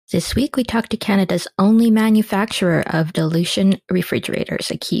This week, we talked to Canada's only manufacturer of dilution refrigerators,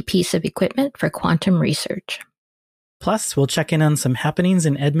 a key piece of equipment for quantum research. Plus, we'll check in on some happenings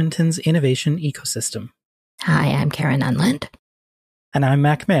in Edmonton's innovation ecosystem. Hi, I'm Karen Unland. And I'm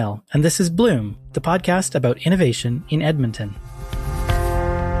Mac Mail, and this is Bloom, the podcast about innovation in Edmonton.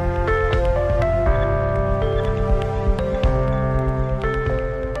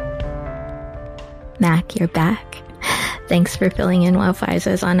 Mac, you're back. Thanks for filling in while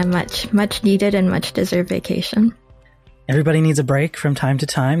Faiza's on a much needed and much deserved vacation. Everybody needs a break from time to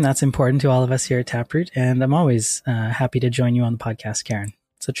time. That's important to all of us here at Taproot, and I'm always happy to join you on the podcast, Karen.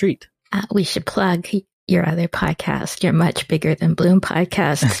 It's a treat. We should plug your other podcast. You're much bigger than Bloom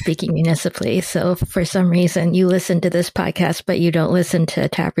Podcast, speaking municipally. So for some reason, you listen to this podcast, but you don't listen to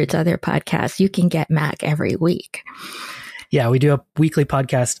Taproot's other podcasts. You can get Mac every week. Yeah, we do a weekly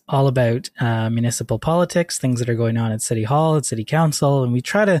podcast all about municipal politics, things that are going on at City Hall, at City Council, and we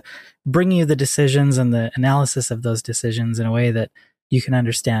try to bring you the decisions and the analysis of those decisions in a way that you can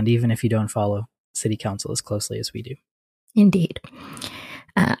understand, even if you don't follow City Council as closely as we do. Indeed.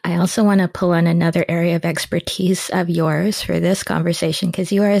 I also want to pull on another area of expertise of yours for this conversation,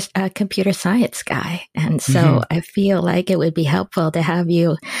 because you are a computer science guy. And so I feel like it would be helpful to have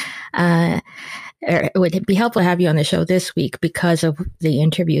you it would be helpful to have you on the show this week because of the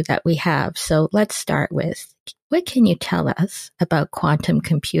interview that we have. So let's start with, what can you tell us about quantum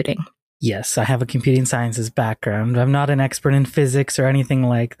computing? Yes, I have a computing sciences background. I'm not an expert in physics or anything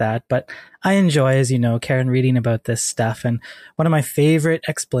like that, but I enjoy, as you know, Karen, reading about this stuff. And one of my favorite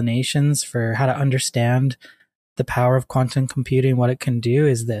explanations for how to understand the power of quantum computing, what it can do,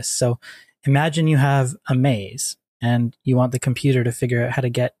 is this. So imagine you have a maze, and you want the computer to figure out how to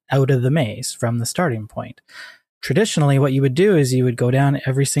get out of the maze from the starting point. Traditionally, what you would do is you would go down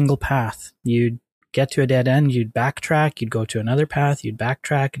every single path. You'd get to a dead end, you'd backtrack, you'd go to another path, you'd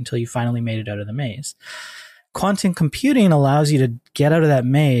backtrack until you finally made it out of the maze. Quantum computing allows you to get out of that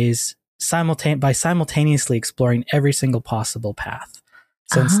maze by simultaneously exploring every single possible path.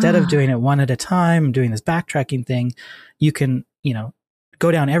 So instead of doing it one at a time, doing this backtracking thing, you can, go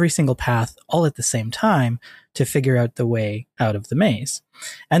down every single path all at the same time to figure out the way out of the maze.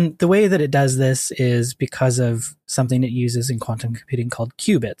 And the way that it does this is because of something it uses in quantum computing called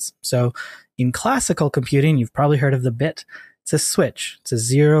qubits. So in classical computing, you've probably heard of the bit. It's a switch. It's a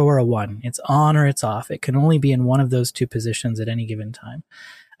 0 or a 1. It's on or it's off. It can only be in one of those two positions at any given time.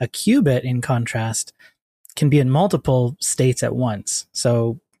 A qubit, in contrast, can be in multiple states at once.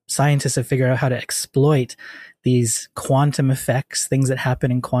 So scientists have figured out how to exploit these quantum effects, things that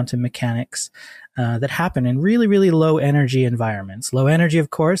happen in quantum mechanics, that happen in really, really low energy environments. Low energy, of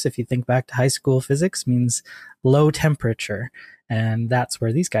course, if you think back to high school physics, means low temperature. And that's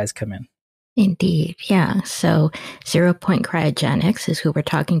where these guys come in. Indeed. Yeah. So Point Cryogenics is who we're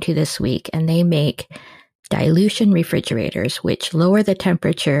talking to this week, and they make dilution refrigerators, which lower the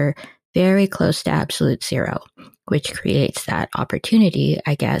temperature very close to absolute zero, which creates that opportunity,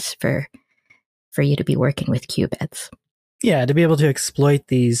 I guess, for you to be working with qubits. Yeah, to be able to exploit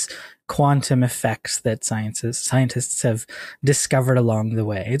these quantum effects that scientists have discovered along the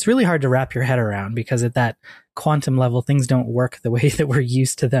way. It's really hard to wrap your head around because at that quantum level, things don't work the way that we're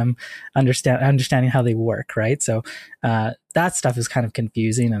used to them understanding how they work, right? So that stuff is kind of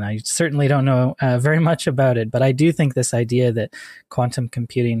confusing, and I certainly don't know very much about it, but I do think this idea that quantum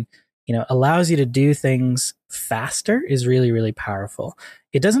computing allows you to do things faster is really, really powerful.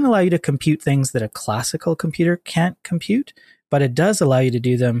 It doesn't allow you to compute things that a classical computer can't compute, but it does allow you to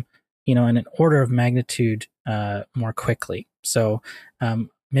do them, in an order of magnitude more quickly. So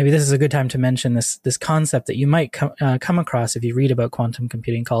maybe this is a good time to mention this concept that you might come across if you read about quantum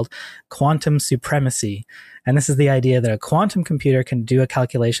computing called quantum supremacy. And this is the idea that a quantum computer can do a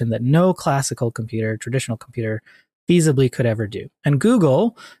calculation that no classical computer, traditional computer, feasibly could ever do. And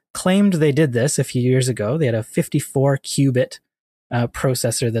Google claimed they did this a few years ago. They had a 54 qubit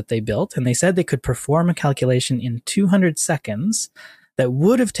processor that they built, and they said they could perform a calculation in 200 seconds that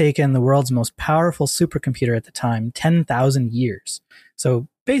would have taken the world's most powerful supercomputer at the time 10,000 years. So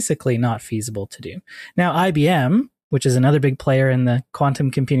basically not feasible to do. Now, IBM, which is another big player in the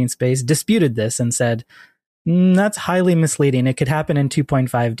quantum computing space, disputed this and said, that's highly misleading. It could happen in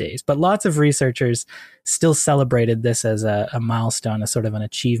 2.5 days. But lots of researchers still celebrated this as a milestone, a sort of an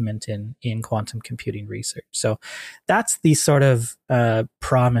achievement in quantum computing research. So that's the sort of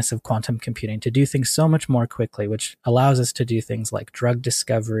promise of quantum computing, to do things so much more quickly, which allows us to do things like drug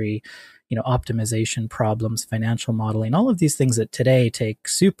discovery, optimization problems, financial modeling. All of these things that today take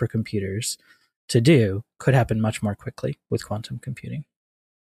supercomputers to do could happen much more quickly with quantum computing.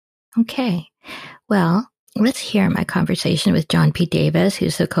 Okay. Well, Let's hear my conversation with John P. Davis,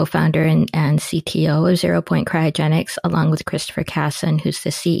 who's the co-founder and CTO of 0 Point Cryogenics, along with Christopher Casson, who's the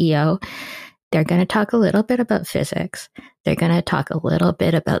CEO. They're going to talk a little bit about physics. They're going to talk a little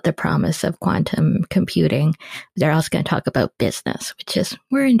bit about the promise of quantum computing. They're also going to talk about business, which is,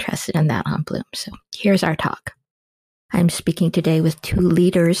 we're interested in that on Bloom. So here's our talk. I'm speaking today with two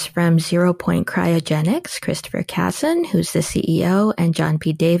leaders from 0 Point Cryogenics, Christopher Casson, who's the CEO, and John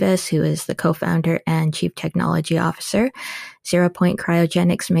P. Davis, who is the co-founder and chief technology officer. 0 Point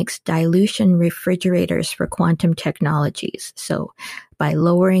Cryogenics makes dilution refrigerators for quantum technologies. So by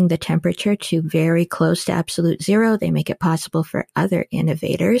lowering the temperature to very close to absolute zero, they make it possible for other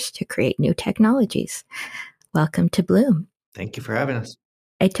innovators to create new technologies. Welcome to Bloom. Thank you for having us.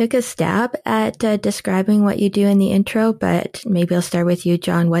 I took a stab at describing what you do in the intro, but maybe I'll start with you,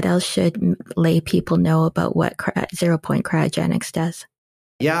 John. What else should lay people know about what 0 Point Cryogenics does?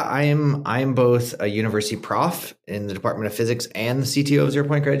 Yeah, I'm both a university prof in the Department of Physics and the CTO of 0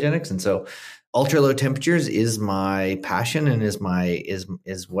 Point Cryogenics, and so ultra low temperatures is my passion and is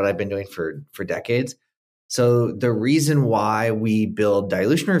what I've been doing for decades. So the reason why we build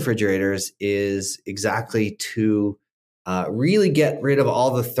dilution refrigerators is exactly to really get rid of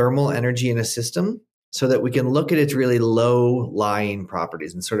all the thermal energy in a system so that we can look at its really low lying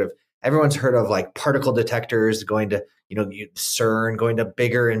properties. And sort of everyone's heard of like particle detectors going to, CERN, going to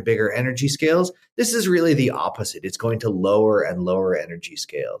bigger and bigger energy scales. This is really the opposite. It's going to lower and lower energy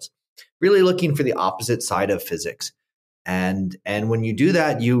scales, really looking for the opposite side of physics. And when you do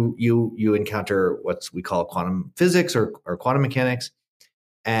that, you encounter what we call quantum physics or quantum mechanics.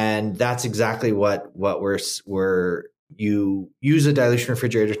 And that's exactly what you use a dilution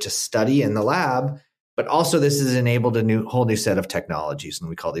refrigerator to study in the lab, but also this has enabled a whole new set of technologies, and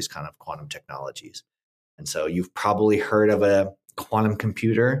we call these kind of quantum technologies. And so you've probably heard of a quantum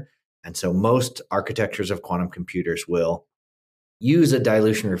computer, and so most architectures of quantum computers will use a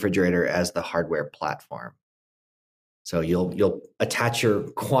dilution refrigerator as the hardware platform. So you'll attach your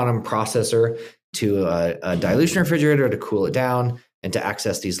quantum processor to a dilution refrigerator to cool it down and to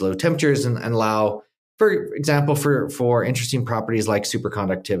access these low temperatures and allow, for example, for interesting properties like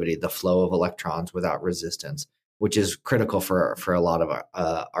superconductivity, the flow of electrons without resistance, which is critical for a lot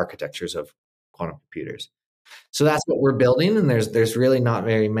of architectures of quantum computers. So that's what we're building, and there's really not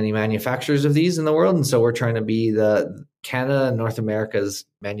very many manufacturers of these in the world, and so we're trying to be the Canada and North America's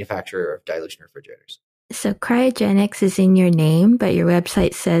manufacturer of dilution refrigerators. So cryogenics is in your name, but your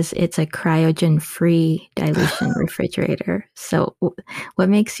website says it's a cryogen-free dilution refrigerator. So what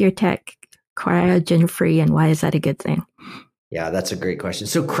makes your tech cryogen free, and why is that a good thing? Yeah, that's a great question.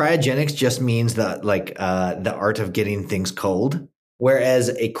 So cryogenics just means that the art of getting things cold, whereas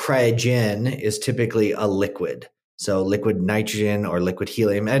a cryogen is typically a liquid. So liquid nitrogen or liquid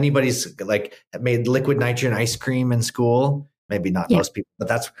helium. Anybody's made liquid nitrogen ice cream in school? Maybe not most people, but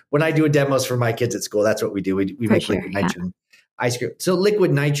that's when I do demos for my kids at school. That's what we do. We make liquid nitrogen ice cream. So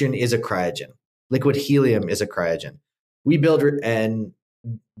liquid nitrogen is a cryogen. Liquid helium is a cryogen. We build and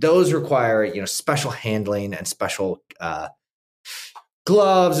those require, special handling and special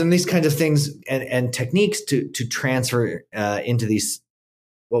gloves and these kinds of things and techniques to transfer into these,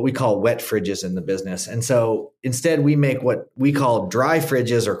 what we call wet fridges in the business. And so instead we make what we call dry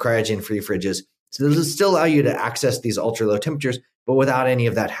fridges or cryogen-free fridges. So this will still allow you to access these ultra low temperatures, but without any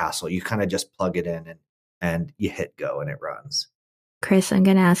of that hassle. You kind of just plug it in and you hit go and it runs. Chris, I'm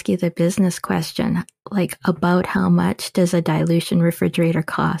going to ask you the business question, about how much does a dilution refrigerator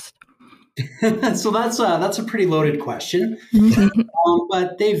cost? So that's a pretty loaded question,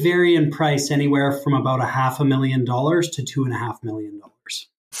 but they vary in price anywhere from about $500,000 to $2.5 million.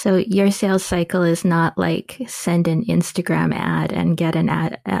 So your sales cycle is not like send an Instagram ad and get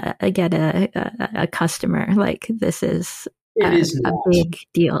a customer. Like this is a big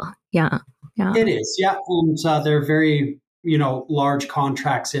deal. Yeah. It is. Yeah. And they're very, large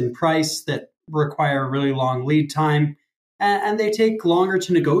contracts in price that require a really long lead time and they take longer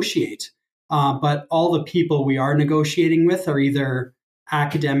to negotiate. But all the people we are negotiating with are either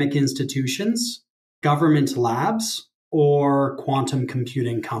academic institutions, government labs, or quantum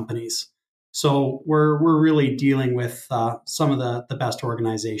computing companies. So we're really dealing with some of the best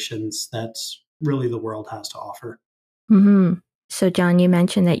organizations that really the world has to offer. Mm-hmm. So John, you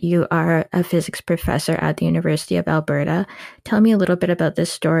mentioned that you are a physics professor at the University of Alberta. Tell me a little bit about the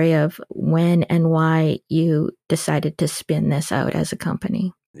story of when and why you decided to spin this out as a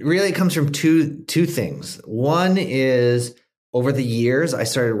company. Really, it comes from two things. One is over the years, I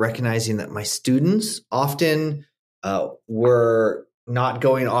started recognizing that my students often were not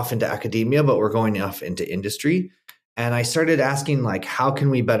going off into academia, but were going off into industry. And I started asking, like, how can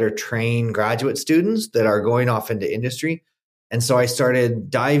we better train graduate students that are going off into industry? And so I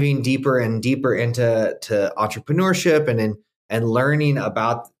started diving deeper and deeper into entrepreneurship and learning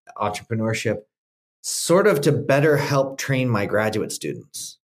about entrepreneurship, sort of to better help train my graduate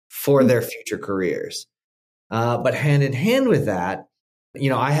students for their future careers. But hand in hand with that,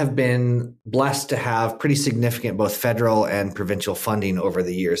 I have been blessed to have pretty significant both federal and provincial funding over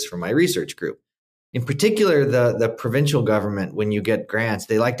the years for my research group. In particular, the provincial government, when you get grants,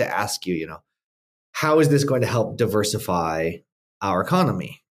 they like to ask you, how is this going to help diversify our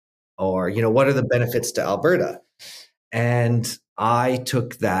economy? Or, what are the benefits to Alberta? And I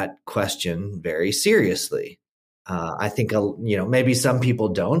took that question very seriously. I think, maybe some people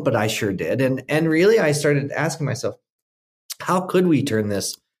don't, but I sure did. And really, I started asking myself, how could we turn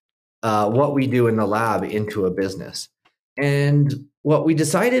this, what we do in the lab, into a business? And what we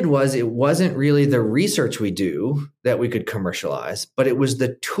decided was it wasn't really the research we do that we could commercialize, but it was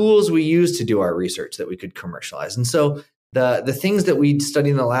the tools we use to do our research that we could commercialize. And so the things that we study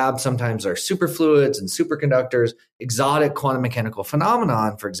in the lab sometimes are superfluids and superconductors, exotic quantum mechanical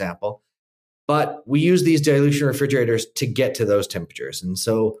phenomenon, for example. But we use these dilution refrigerators to get to those temperatures. And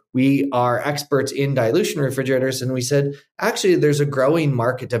so we are experts in dilution refrigerators. And we said, actually, there's a growing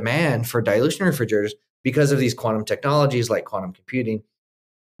market demand for dilution refrigerators because of these quantum technologies like quantum computing.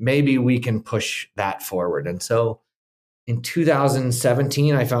 Maybe we can push that forward. And so in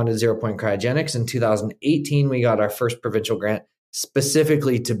 2017, I founded Point Cryogenics. In 2018, we got our first provincial grant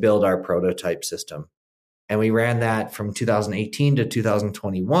specifically to build our prototype system. And we ran that from 2018 to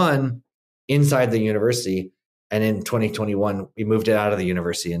 2021 inside the university. And in 2021, we moved it out of the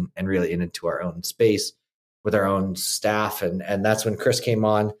university and really into our own space with our own staff. And that's when Chris came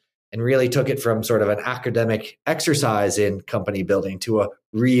on and really took it from sort of an academic exercise in company building to a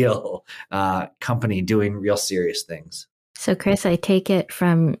real company doing real serious things. So, Chris, I take it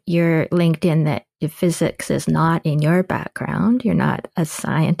from your LinkedIn that physics is not in your background. You're not a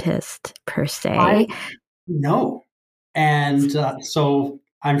scientist per se. No. And so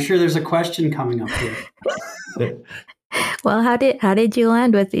I'm sure there's a question coming up here. Well, how did you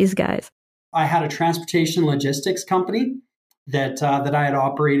land with these guys? I had a transportation logistics company that I had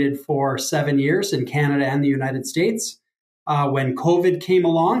operated for 7 years in Canada and the United States. When COVID came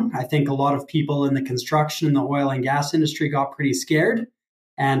along, I think a lot of people in the construction and the oil and gas industry got pretty scared,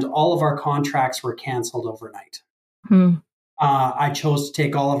 and all of our contracts were canceled overnight. I chose to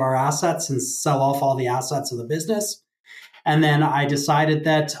take all of our assets and sell off all the assets of the business. And then I decided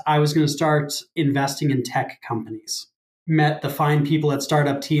that I was going to start investing in tech companies. Met the fine people at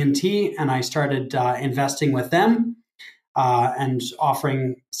Startup TNT, and I started investing with them and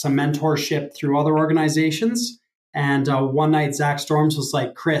offering some mentorship through other organizations. And one night, Zach Storms was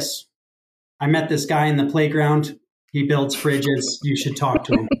like, Chris, I met this guy in the playground. He builds fridges. You should talk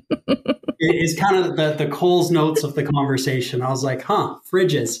to him. It's kind of the Coles notes of the conversation. I was like,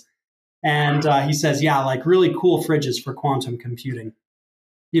 fridges. And he says, yeah, like really cool fridges for quantum computing.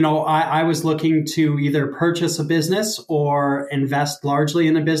 I was looking to either purchase a business or invest largely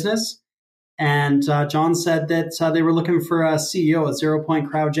in a business. And John said that they were looking for a CEO at Point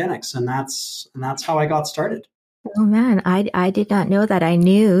Cryogenics. And that's how I got started. Oh, man, I did not know that. I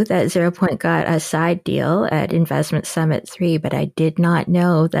knew that Point got a side deal at Investment Summit 3, but I did not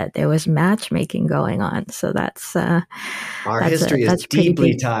know that there was matchmaking going on. So that's our history is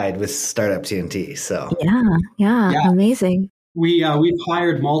deeply tied with Startup TNT. So yeah, amazing. We've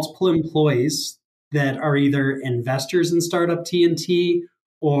hired multiple employees that are either investors in Startup TNT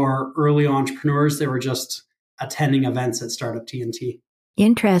or early entrepreneurs that were just attending events at Startup TNT.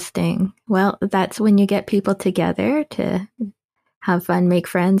 Interesting. Well, that's when you get people together to have fun, make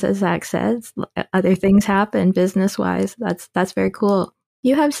friends, as Zach says. Other things happen business-wise. That's very cool.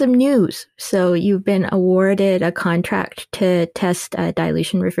 You have some news. So you've been awarded a contract to test a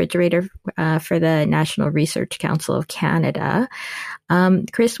dilution refrigerator for the National Research Council of Canada.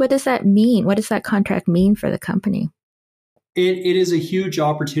 Chris, what does that mean? What does that contract mean for the company? It is a huge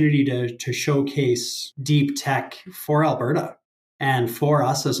opportunity to showcase deep tech for Alberta and for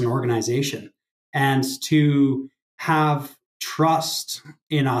us as an organization, and to have trust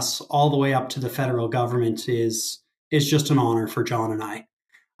in us all the way up to the federal government is just an honor for John and I.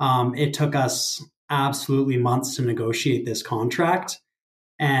 It took us absolutely months to negotiate this contract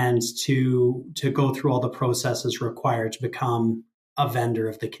and to go through all the processes required to become a vendor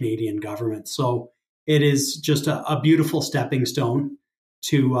of the Canadian government. So it is just a beautiful stepping stone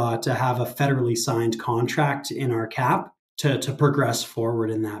to have a federally signed contract in our cap to progress forward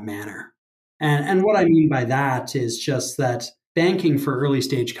in that manner. And what I mean by that is just that banking for early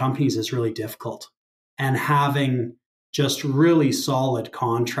stage companies is really difficult. And having just really solid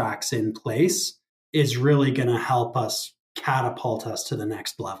contracts in place is really going to help us catapult us to the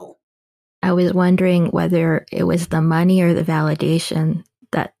next level. I was wondering whether it was the money or the validation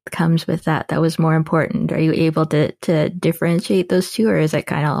that comes with that was more important. Are you able to differentiate those two, or is it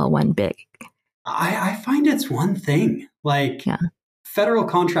kind of all one big? I find it's one thing. Federal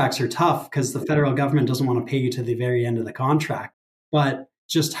contracts are tough because the federal government doesn't want to pay you to the very end of the contract. But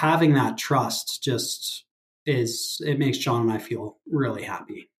just having that trust it makes John and I feel really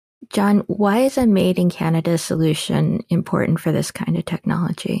happy. John, why is a made in Canada solution important for this kind of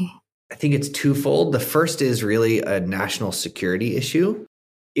technology? I think it's twofold. The first is really a national security issue.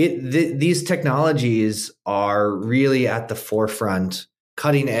 These technologies are really at the forefront,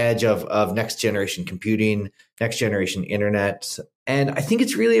 cutting edge of next generation computing, next generation internet. And I think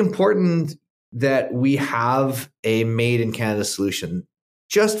it's really important that we have a made in Canada solution,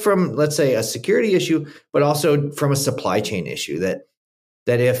 just from, let's say, a security issue, but also from a supply chain issue, that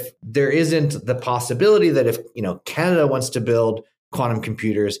if there isn't the possibility that if Canada wants to build quantum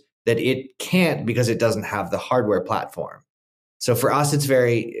computers, that it can't because it doesn't have the hardware platform. So for us, it's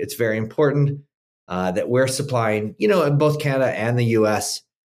very important that we're supplying, both Canada and the US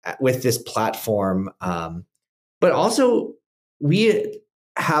with this platform. But also, we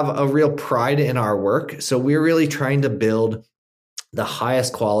have a real pride in our work. So we're really trying to build the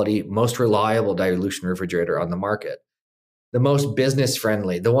highest quality, most reliable dilution refrigerator on the market, the most business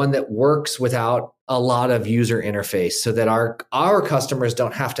friendly, the one that works without a lot of user interface, so that our customers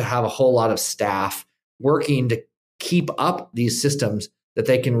don't have to have a whole lot of staff working to keep up these systems, that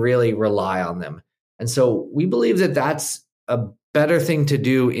they can really rely on them. And so we believe that that's a better thing to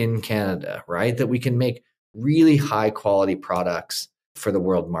do in Canada, right? That we can make really high quality products for the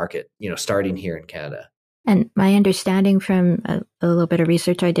world market, starting here in Canada. And my understanding from a little bit of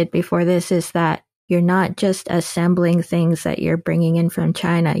research I did before this is that you're not just assembling things that you're bringing in from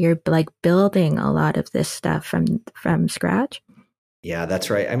China. You're building a lot of this stuff from scratch. Yeah, that's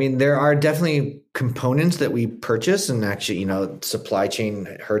right. I mean, there are definitely components that we purchase, and actually, supply chain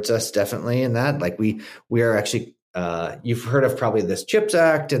hurts us definitely in that. We are actually, you've heard of probably this CHIPS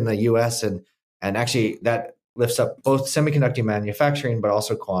Act in the US, and actually that lifts up both semiconductor manufacturing, but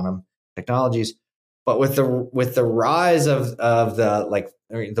also quantum technologies. But with the rise of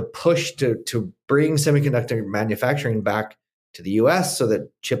the push to bring semiconductor manufacturing back to the US so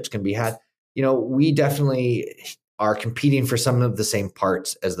that chips can be had, we definitely are competing for some of the same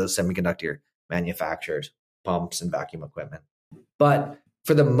parts as those semiconductor manufacturers, pumps and vacuum equipment. But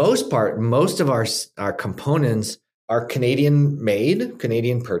for the most part, most of our components are Canadian made,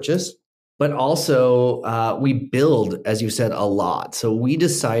 Canadian purchased, but also we build, as you said, a lot. So we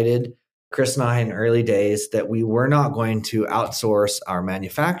decided, Chris and I, in early days, that we were not going to outsource our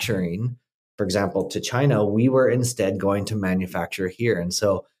manufacturing, for example, to China. We were instead going to manufacture here. And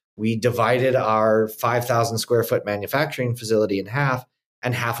so we divided our 5,000 square foot manufacturing facility in half,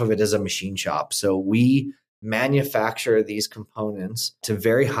 and half of it is a machine shop. So we manufacture these components to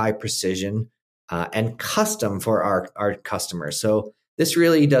very high precision and custom for our customers. So this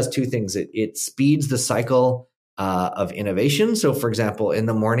really does two things. It speeds the cycle of innovation. So, for example, in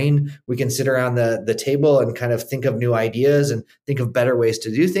the morning, we can sit around the table and kind of think of new ideas and think of better ways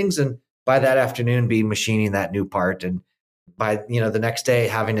to do things. And by that afternoon, be machining that new part, and by the next day,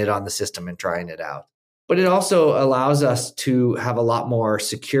 having it on the system and trying it out. But it also allows us to have a lot more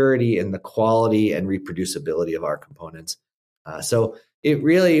security in the quality and reproducibility of our components. So it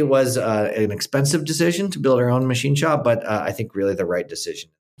really was an expensive decision to build our own machine shop, but I think really the right decision.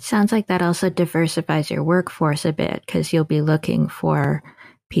 Sounds like that also diversifies your workforce a bit, because you'll be looking for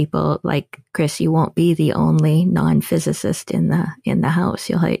people like Chris. You won't be the only non-physicist in the house.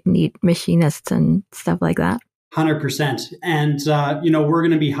 You'll need machinists and stuff like that. 100%. And, we're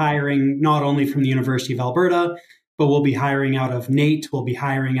going to be hiring not only from the University of Alberta, but we'll be hiring out of NAIT, we'll be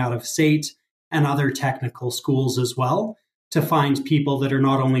hiring out of SAIT and other technical schools as well, to find people that are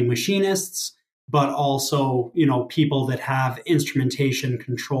not only machinists, but also, people that have instrumentation,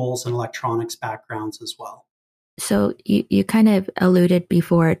 controls, and electronics backgrounds as well. So you kind of alluded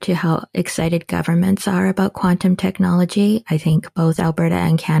before to how excited governments are about quantum technology. I think both Alberta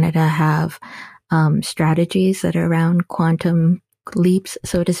and Canada have strategies that are around quantum leaps,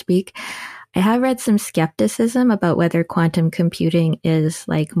 so to speak. I have read some skepticism about whether quantum computing is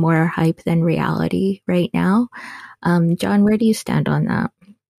more hype than reality right now. John, where do you stand on that?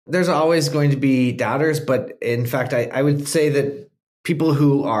 There's always going to be doubters, but in fact, I would say that people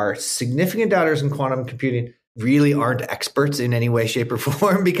who are significant doubters in quantum computing really aren't experts in any way, shape, or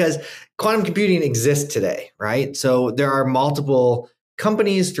form, because quantum computing exists today, right? So there are multiple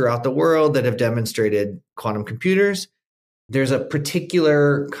companies throughout the world that have demonstrated quantum computers. there's a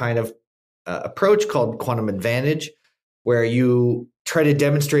particular kind of approach called quantum advantage, where you try to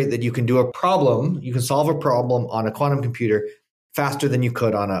demonstrate that you can solve a problem on a quantum computer faster than you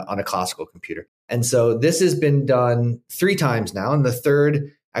could on a classical computer. And so this has been done 3 times now. And the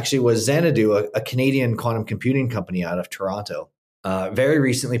third actually was Xanadu, a Canadian quantum computing company out of Toronto. Very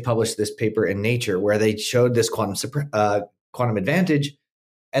recently published this paper in Nature where they showed this quantum advantage.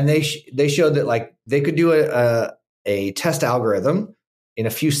 And they showed that like they could do a test algorithm in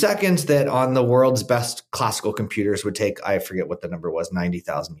a few seconds that on the world's best classical computers would take, I forget what the number was,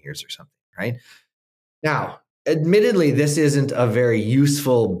 90,000 years or something, right? Now, admittedly, this isn't a very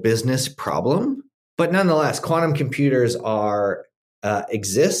useful business problem, but nonetheless, quantum computers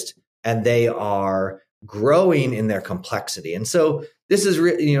exist and they are growing in their complexity. And so this is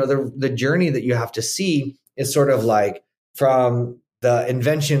the journey that you have to see is sort of like from the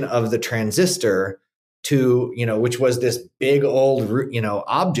invention of the transistor to, which was this big old,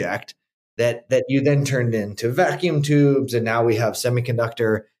 object that you then turned into vacuum tubes. And now we have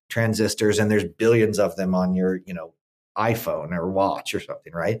semiconductor transistors and there's billions of them on your, iPhone or watch or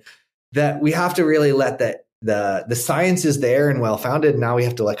something, right? That we have to really let the science is there and well-founded. Now we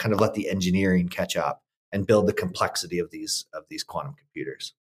have to kind of let the engineering catch up and build the complexity of these quantum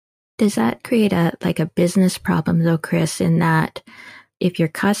computers. Does that create a business problem though, Chris, in that if your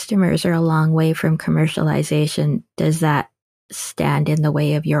customers are a long way from commercialization, does that stand in the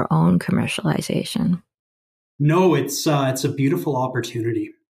way of your own commercialization? No, it's a beautiful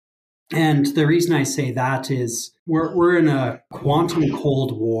opportunity. And the reason I say that is we're in a quantum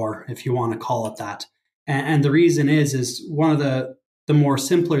cold war, if you want to call it that. And the reason is one of the more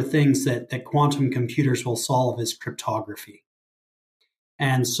simpler things that quantum computers will solve is cryptography.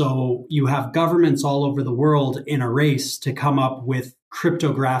 And so you have governments all over the world in a race to come up with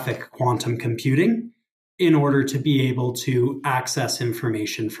cryptographic quantum computing in order to be able to access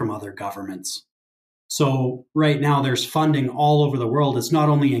information from other governments. So right now there's funding all over the world. It's not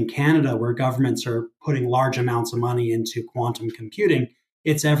only in Canada where governments are putting large amounts of money into quantum computing,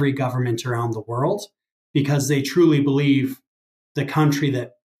 it's every government around the world because they truly believe the country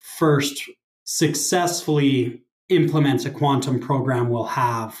that first successfully implements a quantum program will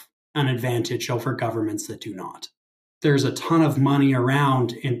have an advantage over governments that do not. There's a ton of money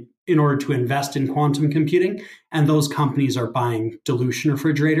around in order to invest in quantum computing, and those companies are buying dilution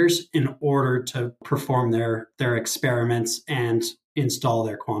refrigerators in order to perform their experiments and install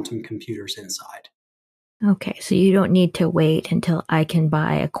their quantum computers inside. Okay, so you don't need to wait until I can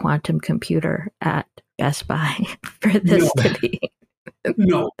buy a quantum computer at Best Buy for this to be.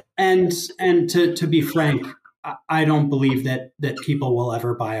 No, and to be frank, I don't believe that people will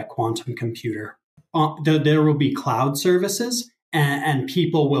ever buy a quantum computer. There will be cloud services, and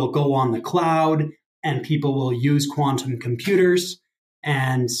people will go on the cloud, and people will use quantum computers,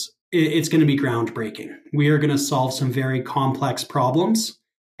 and it's going to be groundbreaking. We are going to solve some very complex problems,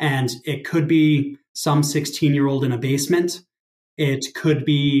 and it could be some 16-year-old in a basement. It could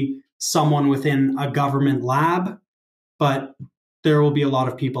be someone within a government lab, but there will be a lot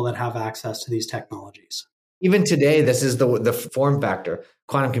of people that have access to these technologies. Even today, this is the form factor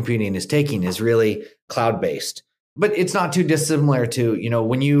quantum computing is taking is really cloud-based. But it's not too dissimilar to,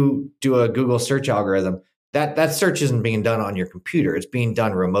 when you do a Google search algorithm, that search isn't being done on your computer. It's being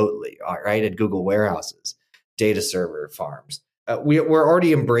done remotely, right, at Google warehouses, data server farms. We're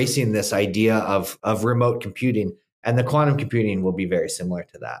already embracing this idea of remote computing, and the quantum computing will be very similar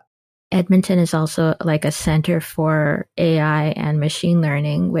to that. Edmonton is also like a center for AI and machine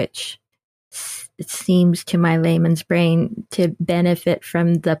learning, which it seems to my layman's brain to benefit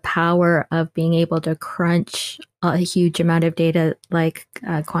from the power of being able to crunch a huge amount of data like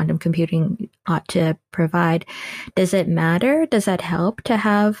quantum computing ought to provide. Does it matter? Does that help to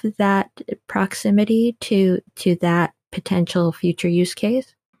have that proximity to that potential future use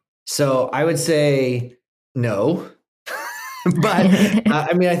case? So I would say no. But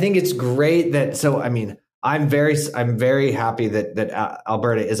I think it's great that, I'm very happy that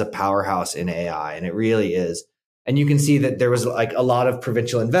Alberta is a powerhouse in AI, and it really is. And you can see that there was a lot of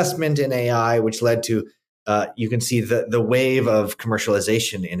provincial investment in AI, which led to, you can see the wave of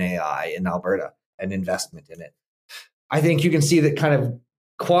commercialization in AI in Alberta and investment in it. I think you can see that kind of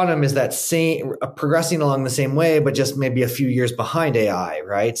quantum is that same progressing along the same way, but just maybe a few years behind AI,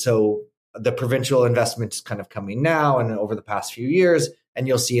 right? So the provincial investment is kind of coming now and over the past few years, and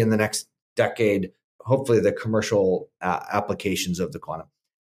you'll see in the next decade, hopefully the commercial applications of the quantum.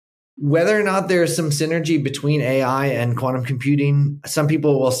 Whether or not there's some synergy between AI and quantum computing, some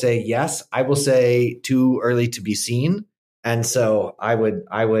people will say yes. I will say too early to be seen. And so I would,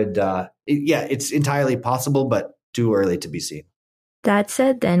 it's entirely possible, but too early to be seen. That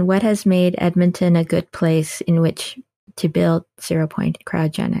said, then, what has made Edmonton a good place in which to build Point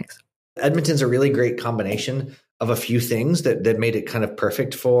Cryogenics? Edmonton's a really great combination of a few things that made it kind of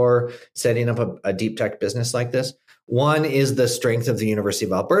perfect for setting up a deep tech business like this. One is the strength of the University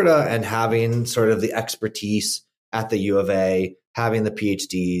of Alberta and having sort of the expertise at the U of A, having the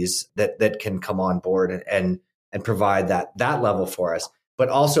PhDs that can come on board and provide that level for us. But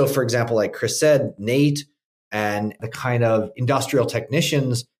also, for example, like Chris said, Nate and the kind of industrial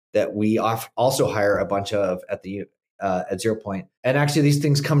technicians that we also hire a bunch of at 0 Point. And actually these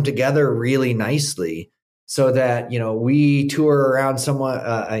things come together really nicely so that, we tour around someone,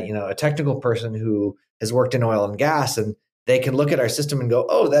 a technical person who has worked in oil and gas, and they can look at our system and go,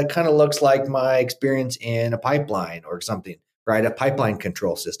 oh, that kind of looks like my experience in a pipeline or something, right? A pipeline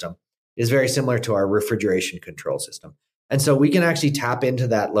control system is very similar to our refrigeration control system. And so we can actually tap into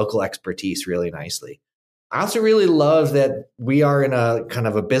that local expertise really nicely. I also really love that we are in a kind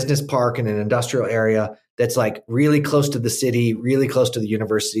of a business park in an industrial area that's like really close to the city, really close to the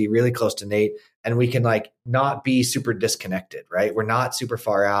university, really close to Nate. And we can like not be super disconnected, right? We're not super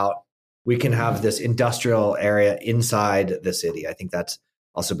far out. We can have this industrial area inside the city. I think that's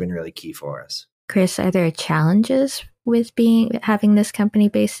also been really key for us. Chris, are there challenges with having this company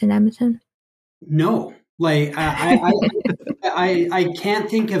based in Edmonton? No, like I can't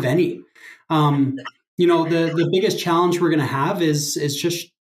think of any. The biggest challenge we're going to have is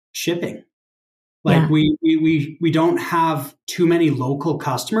just shipping. Like we don't have too many local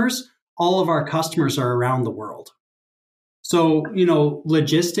customers. All of our customers are around the world. So,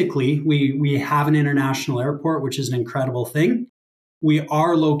 logistically, we have an international airport, which is an incredible thing. We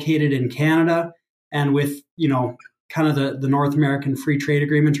are located in Canada, and with, kind of the North American Free Trade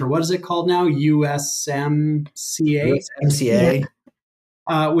Agreement, or what is it called now? USMCA? USMCA.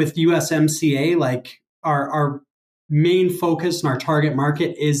 With USMCA, like our main focus and our target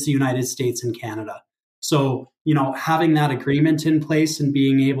market is the United States and Canada. So, having that agreement in place and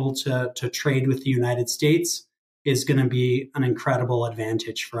being able to trade with the United States is going to be an incredible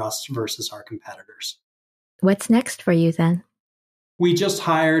advantage for us versus our competitors. What's next for you then? We just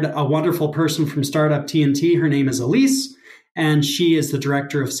hired a wonderful person from Startup TNT. Her name is Elise, and she is the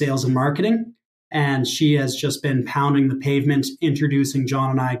director of sales and marketing. And she has just been pounding the pavement, introducing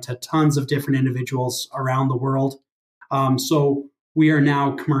John and I to tons of different individuals around the world. So we are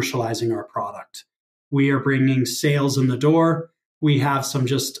now commercializing our product. We are bringing sales in the door. We have some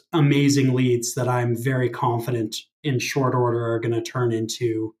just amazing leads that I'm very confident in short order are going to turn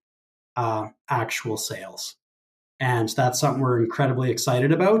into actual sales. And that's something we're incredibly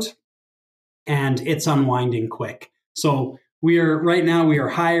excited about. And it's unwinding quick. So right now we are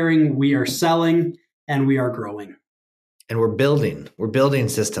hiring, we are selling, and we are growing. And we're building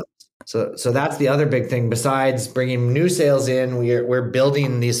systems. So that's the other big thing. Besides bringing new sales in, we're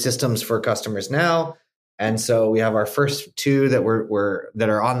building these systems for customers now. And so we have our first two that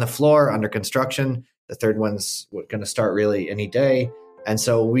are on the floor under construction. The third one's going to start really any day. And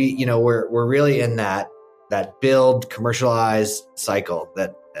so we're really in that build, commercialize cycle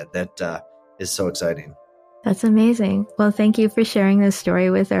that is so exciting. That's amazing. Well, thank you for sharing this story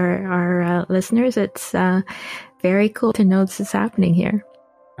with our listeners. It's very cool to know this is happening here.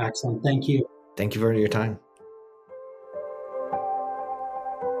 Excellent. Thank you. Thank you for your time.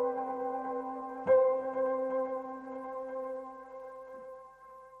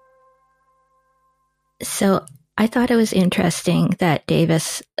 So I thought it was interesting that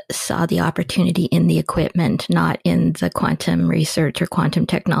Davis saw the opportunity in the equipment, not in the quantum research or quantum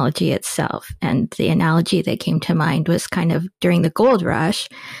technology itself. And the analogy that came to mind was kind of during the gold rush,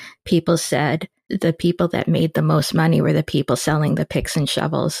 people said the people that made the most money were the people selling the picks and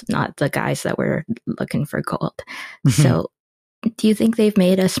shovels, not the guys that were looking for gold. Mm-hmm. So do you think they've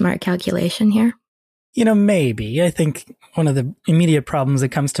made a smart calculation here? Maybe. I think one of the immediate problems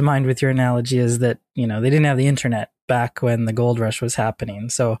that comes to mind with your analogy is that, they didn't have the internet back when the gold rush was happening.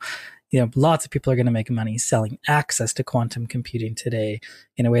 So, lots of people are going to make money selling access to quantum computing today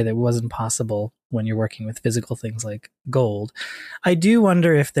in a way that wasn't possible when you're working with physical things like gold. I do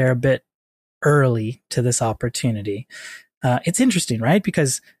wonder if they're a bit early to this opportunity. It's interesting, right?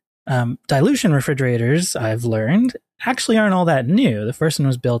 Because dilution refrigerators, I've learned, actually aren't all that new. The first one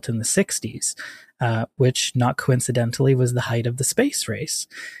was built in the 60s. Which not coincidentally was the height of the space race.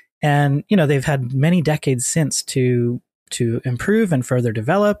 And, they've had many decades since to improve and further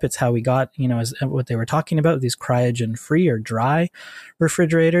develop. It's how we got, as what they were talking about, these cryogen free or dry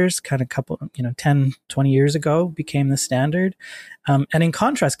refrigerators kind of 10, 20 years ago became the standard. And in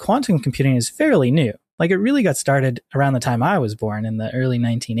contrast, quantum computing is fairly new. Like, it really got started around the time I was born in the early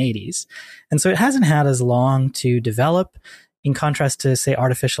 1980s. And so it hasn't had as long to develop, in contrast to, say,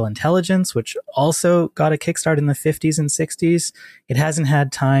 artificial intelligence, which also got a kickstart in the 50s and 60s. It hasn't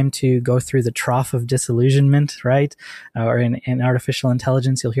had time to go through the trough of disillusionment, right? Or in artificial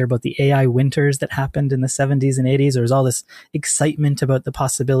intelligence, you'll hear about the AI winters that happened in the 70s and 80s. There was all this excitement about the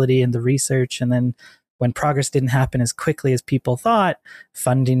possibility and the research. And then when progress didn't happen as quickly as people thought,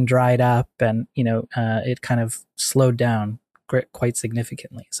 funding dried up and, it kind of slowed down quite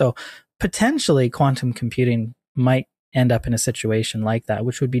significantly. So potentially quantum computing might end up in a situation like that,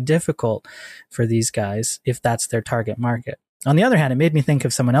 which would be difficult for these guys if that's their target market. On the other hand, it made me think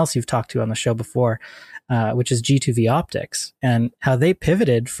of someone else you've talked to on the show before, which is G2V Optics, and how they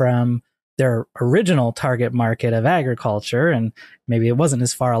pivoted from their original target market of agriculture, and maybe it wasn't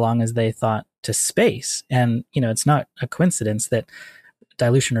as far along as they thought, to space. And, it's not a coincidence that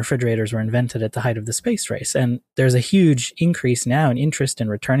dilution refrigerators were invented at the height of the space race. And there's a huge increase now in interest in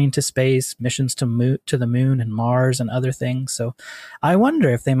returning to space, missions to the moon and Mars and other things. So I wonder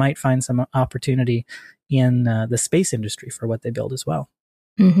if they might find some opportunity in the space industry for what they build as well.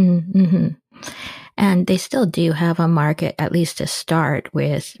 Mm-hmm, mm-hmm. And they still do have a market, at least to start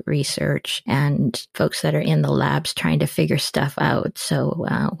with, research and folks that are in the labs trying to figure stuff out. So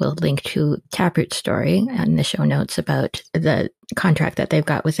we'll link to Taproot's story in the show notes about the contract that they've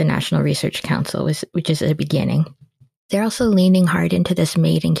got with the National Research Council, which is a beginning. They're also leaning hard into this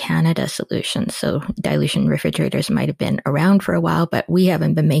made in Canada solution. So dilution refrigerators might have been around for a while, but we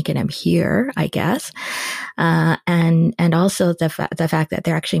haven't been making them here, I guess. And also the fact that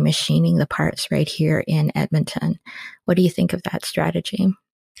they're actually machining the parts right here in Edmonton. What do you think of that strategy?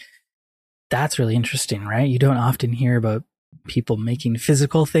 That's really interesting, right? You don't often hear about people making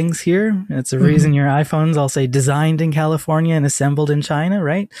physical things here. It's a reason your iPhones all say designed in California and assembled in China,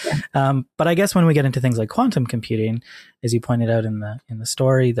 right? Yeah. But I guess when we get into things like quantum computing, as you pointed out in the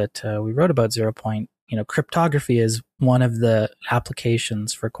story that we wrote about Zero Point, cryptography is one of the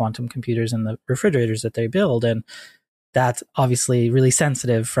applications for quantum computers in the refrigerators that they build. And that's obviously really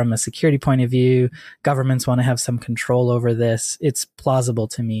sensitive from a security point of view. Governments want to have some control over this. It's plausible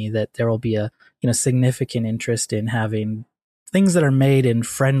to me that there will be a significant interest in having things that are made in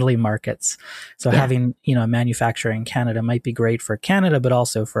friendly markets. So having, a manufacturer in Canada might be great for Canada, but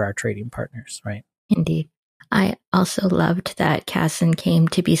also for our trading partners, right? Indeed. I also loved that Casson came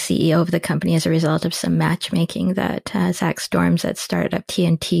to be CEO of the company as a result of some matchmaking that Zach Storms at Startup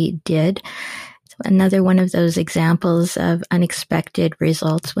TNT did. So another one of those examples of unexpected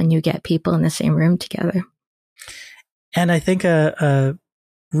results when you get people in the same room together. And I think a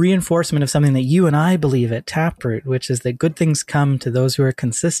reinforcement of something that you and I believe at Taproot, which is that good things come to those who are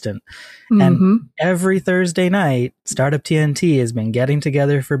consistent. Mm-hmm. And every Thursday night, Startup TNT has been getting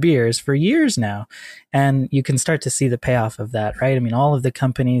together for beers for years now. And you can start to see the payoff of that, right? I mean, all of the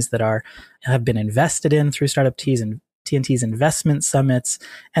companies that have been invested in through Startup TNT's investment summits,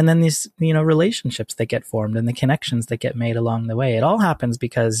 and then these, relationships that get formed and the connections that get made along the way. It all happens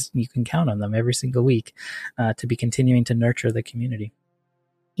because you can count on them every single week to be continuing to nurture the community.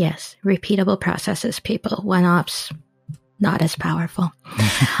 Yes, repeatable processes, people. One-offs, not as powerful.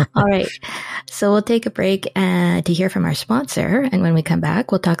 All right. So we'll take a break to hear from our sponsor. And when we come back,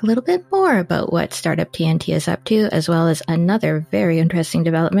 we'll talk a little bit more about what Startup TNT is up to, as well as another very interesting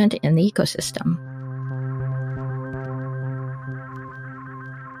development in the ecosystem.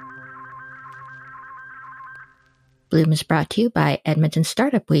 Bloom is brought to you by Edmonton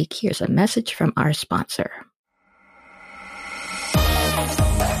Startup Week. Here's a message from our sponsor.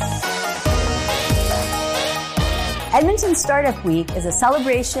 Edmonton Startup Week is a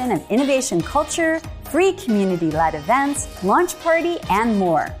celebration of innovation culture, free community-led events, launch party, and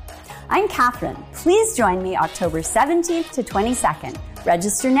more. I'm Catherine. Please join me October 17th to 22nd.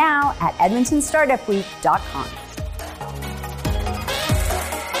 Register now at edmontonstartupweek.com.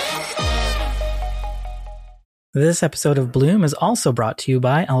 This episode of Bloom is also brought to you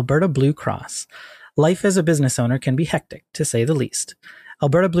by Alberta Blue Cross. Life as a business owner can be hectic, to say the least.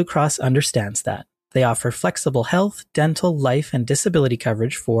 Alberta Blue Cross understands that. They offer flexible health, dental, life, and disability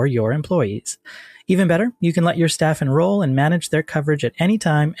coverage for your employees. Even better, you can let your staff enroll and manage their coverage at any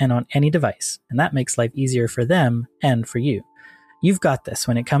time and on any device, and that makes life easier for them and for you. You've got this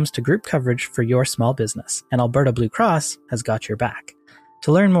when it comes to group coverage for your small business, and Alberta Blue Cross has got your back.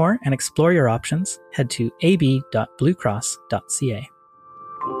 To learn more and explore your options, head to ab.bluecross.ca.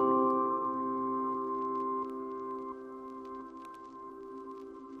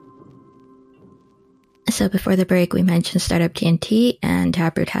 So before the break, we mentioned Startup TNT, and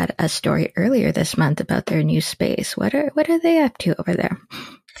Taproot had a story earlier this month about their new space. What are they up to over there?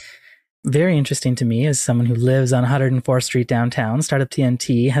 very interesting to me as someone who lives on 104th Street downtown. Startup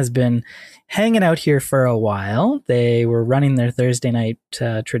TNT has been hanging out here for a while. They were running their Thursday night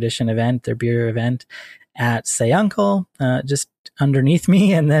tradition event, their beer event at Say Uncle, just underneath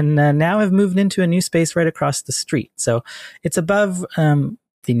me, and then now have moved into a new space right across the street. So it's above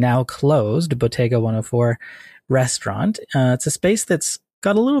the now closed Bottega 104 restaurant. It's a space that's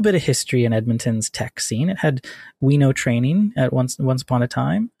got a little bit of history in Edmonton's tech scene. It had We Know Training at once upon a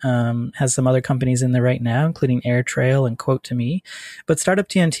time, has some other companies in there right now, including AirTrail and Quote to Me. But Startup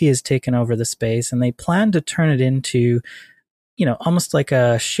TNT has taken over the space, and they plan to turn it into, almost like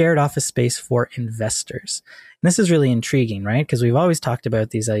a shared office space for investors. And this is really intriguing, right? Because we've always talked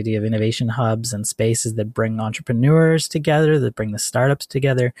about these idea of innovation hubs and spaces that bring entrepreneurs together, that bring the startups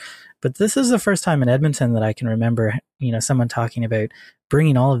together. But this is the first time in Edmonton that I can remember, someone talking about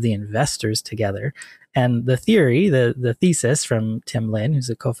bringing all of the investors together. And the theory, the thesis from Tim Lin, who's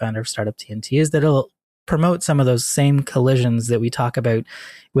a co-founder of Startup TNT, is that it'll promote some of those same collisions that we talk about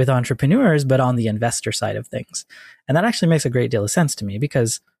with entrepreneurs, but on the investor side of things. And that actually makes a great deal of sense to me,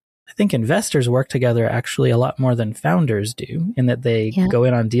 because I think investors work together actually a lot more than founders do, in that they go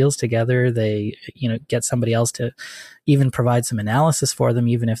in on deals together. They, get somebody else to even provide some analysis for them,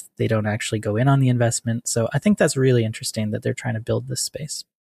 even if they don't actually go in on the investment. So I think that's really interesting that they're trying to build this space.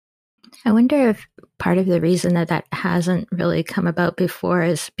 I wonder if part of the reason that hasn't really come about before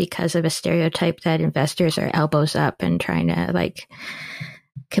is because of a stereotype that investors are elbows up and trying to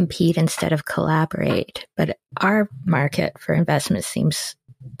compete instead of collaborate. But our market for investment seems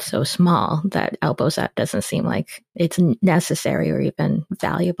so small that elbows up doesn't seem like it's necessary or even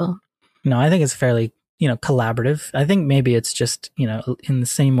valuable. No, I think it's fairly, collaborative. I think maybe it's just, in the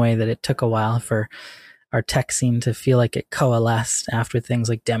same way that it took a while for our tech scene to feel like it coalesced after things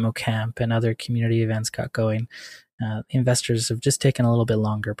like Demo Camp and other community events got going. Investors have just taken a little bit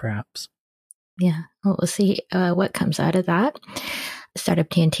longer, perhaps. Yeah, well, we'll see what comes out of that. Startup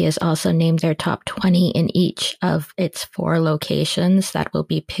TNT has also named their top 20 in each of its 4 locations that will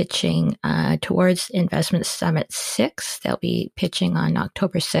be pitching towards Investment Summit 6. They'll be pitching on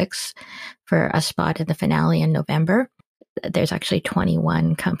October 6th for a spot in the finale in November. There's actually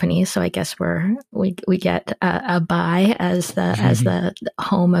 21 companies, so I guess we get a buy as the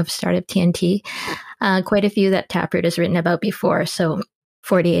home of Startup TNT. Quite a few that Taproot has written about before. So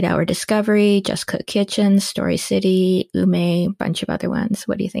 48 Hour Discovery, Just Cook Kitchen, Story City, Ume, bunch of other ones.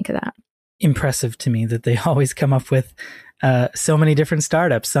 What do you think of that? Impressive to me that they always come up with so many different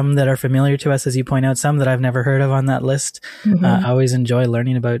startups, some that are familiar to us, as you point out, some that I've never heard of on that list. Mm-hmm. I always enjoy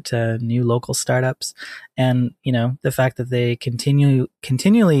learning about new local startups, and the fact that they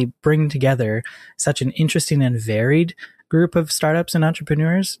continually bring together such an interesting and varied group of startups and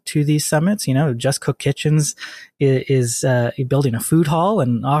entrepreneurs to these summits. Just Cook Kitchens is building a food hall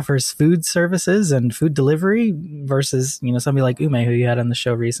and offers food services and food delivery, versus somebody like Ume, who you had on the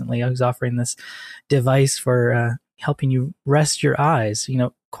show recently, who's offering this device for helping you rest your eyes.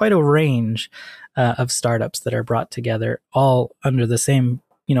 Quite a range of startups that are brought together, all under the same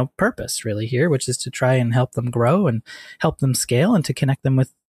purpose really here, which is to try and help them grow and help them scale and to connect them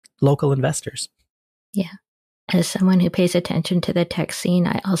with local investors. Yeah. As someone who pays attention to the tech scene,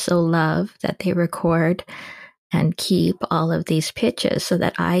 I also love that they record and keep all of these pitches so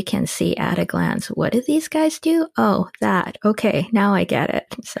that I can see at a glance, what do these guys do? Oh, that. Okay, now I get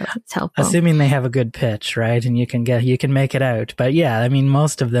it. So it's helpful. Assuming they have a good pitch, right? And you can make it out. But yeah, I mean,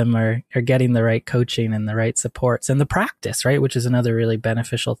 most of them are getting the right coaching and the right supports and the practice, right? Which is another really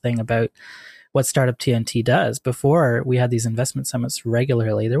beneficial thing about what Startup TNT does. Before we had these investment summits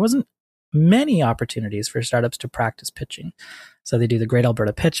regularly, there wasn't many opportunities for startups to practice pitching. So they do the Great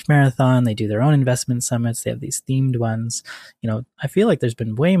Alberta Pitch Marathon, they do their own investment summits, they have these themed ones. I feel like there's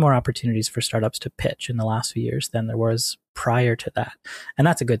been way more opportunities for startups to pitch in the last few years than there was prior to that. And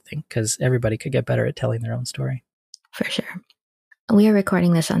that's a good thing, because everybody could get better at telling their own story. For sure. We are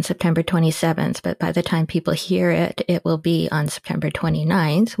recording this on September 27th, but by the time people hear it, it will be on September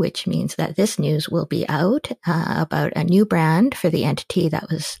 29th, which means that this news will be out about a new brand for the entity that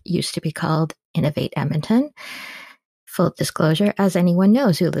used to be called Innovate Edmonton. Full disclosure, as anyone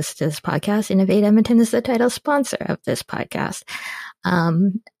knows who listens to this podcast, Innovate Edmonton is the title sponsor of this podcast.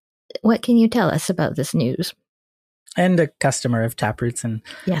 What can you tell us about this news? And a customer of Taproot's and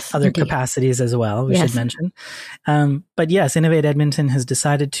other indeed. Capacities as well, we should mention. But yes, Innovate Edmonton has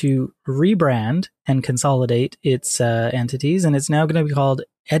decided to rebrand and consolidate its entities, and it's now going to be called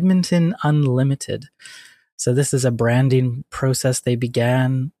Edmonton Unlimited. So this is a branding process they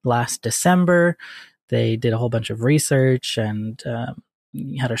began last December. They did a whole bunch of research and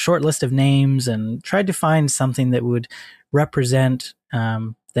had a short list of names and tried to find something that would represent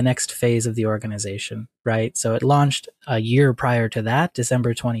the next phase of the organization, right? So it launched a year prior to that,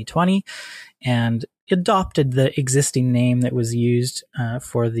 December 2020, and adopted the existing name that was used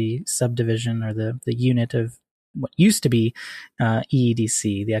for the subdivision or the unit of what used to be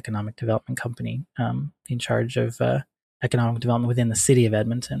EEDC, the Economic Development Company, in charge of economic development within the city of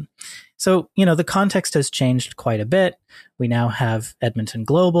Edmonton. So, the context has changed quite a bit. We now have Edmonton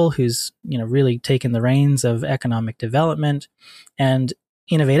Global, who's, really taken the reins of economic development. And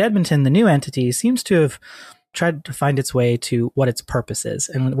Innovate Edmonton, the new entity, seems to have tried to find its way to what its purpose is.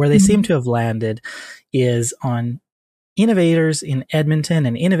 And where they seem to have landed is on innovators in Edmonton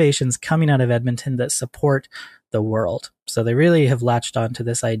and innovations coming out of Edmonton that support the world. So they really have latched on to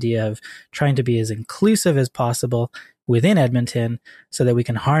this idea of trying to be as inclusive as possible within Edmonton so that we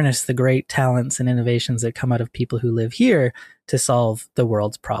can harness the great talents and innovations that come out of people who live here to solve the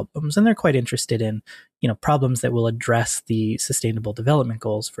world's problems. And they're quite interested in, problems that will address the sustainable development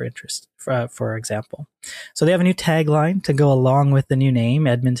goals, for example. So they have a new tagline to go along with the new name,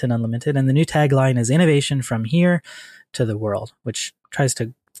 Edmonton Unlimited. And the new tagline is innovation from here to the world, which tries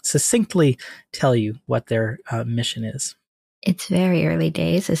to succinctly tell you what their mission is. It's very early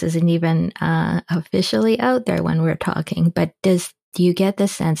days. This isn't even officially out there when we're talking, but do you get the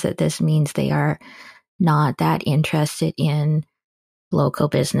sense that this means they are not that interested in local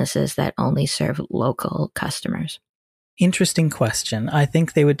businesses that only serve local customers? Interesting question. I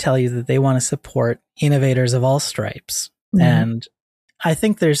think they would tell you that they want to support innovators of all stripes. Mm-hmm. And I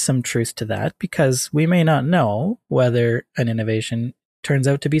think there's some truth to that because we may not know whether an innovation turns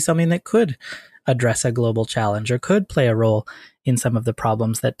out to be something that could address a global challenge or could play a role in some of the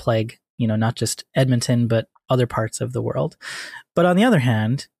problems that plague, not just Edmonton, but other parts of the world. But on the other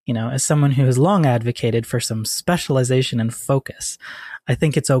hand, as someone who has long advocated for some specialization and focus, I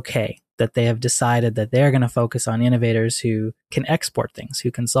think it's okay that they have decided that they're going to focus on innovators who can export things,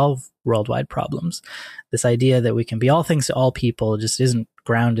 who can solve worldwide problems. This idea that we can be all things to all people just isn't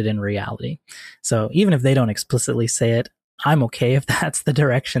grounded in reality. So even if they don't explicitly say it, I'm okay if that's the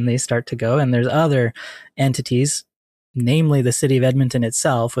direction they start to go. And there's other entities, namely the city of Edmonton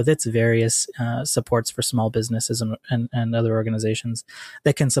itself, with its various supports for small businesses and other organizations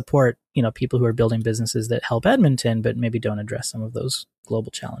that can support, people who are building businesses that help Edmonton, but maybe don't address some of those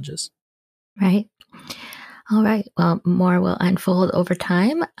global challenges. Right. All right. Well, more will unfold over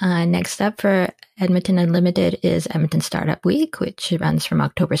time. Next up for Edmonton Unlimited is Edmonton Startup Week, which runs from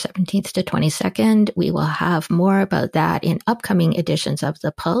October 17th to 22nd. We will have more about that in upcoming editions of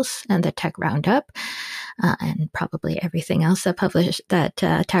The Pulse and the Tech Roundup, and probably everything else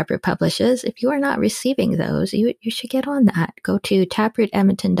that Taproot publishes. If you are not receiving those, you should get on that. Go to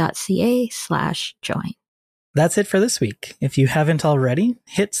taprootedmonton.ca/join. That's it for this week. If you haven't already,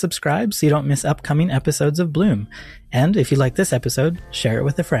 hit subscribe so you don't miss upcoming episodes of Bloom. And if you like this episode, share it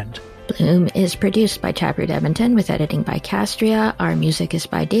with a friend. Bloom is produced by Taproot Edmonton with editing by Castria. Our music is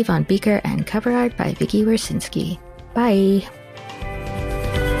by Davon Beaker and cover art by Vicky Wersinski. Bye.